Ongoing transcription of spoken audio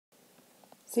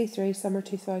C3, Summer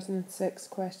 2006,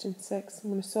 question 6. I'm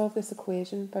going to solve this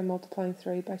equation by multiplying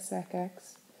 3 by sec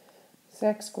x.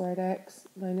 Sec squared x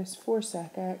minus 4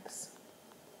 sec x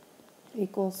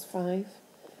equals 5.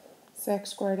 Sec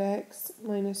squared x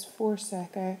minus 4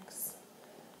 sec x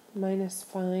minus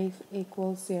 5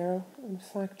 equals 0. And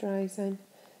factorising,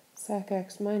 sec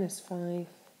x minus 5,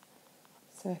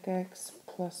 sec x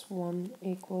plus 1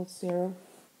 equals 0.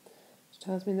 Which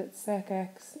tells me that sec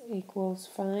x equals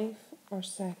 5 or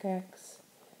sec x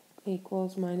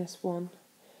equals minus 1.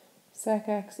 Sec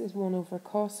x is 1 over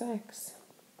cos x.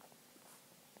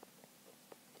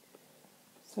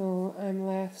 So I'm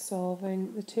left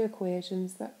solving the two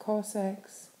equations that cos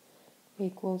x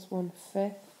equals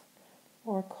 1/5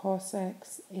 or cos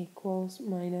x equals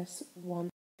minus 1.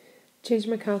 Change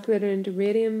my calculator into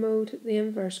radian mode. The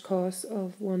inverse cos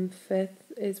of 1/5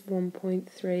 is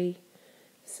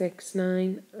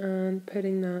 1.369, and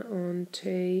putting that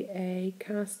onto a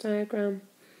cast diagram,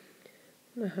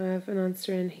 I have an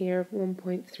answer in here of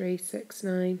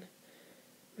 1.369.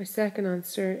 My second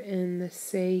answer in the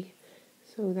C,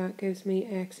 so that gives me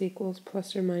x equals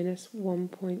plus or minus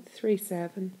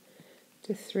 1.37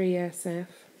 to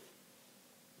 3SF.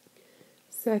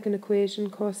 Second equation,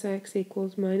 cos x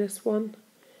equals minus 1.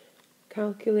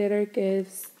 Calculator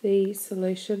gives the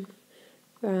solution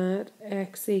that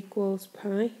x equals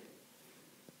pi,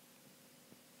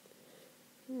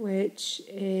 which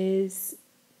is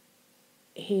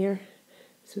here.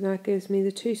 So that gives me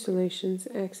the two solutions,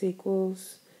 x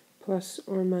equals plus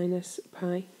or minus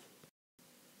pi.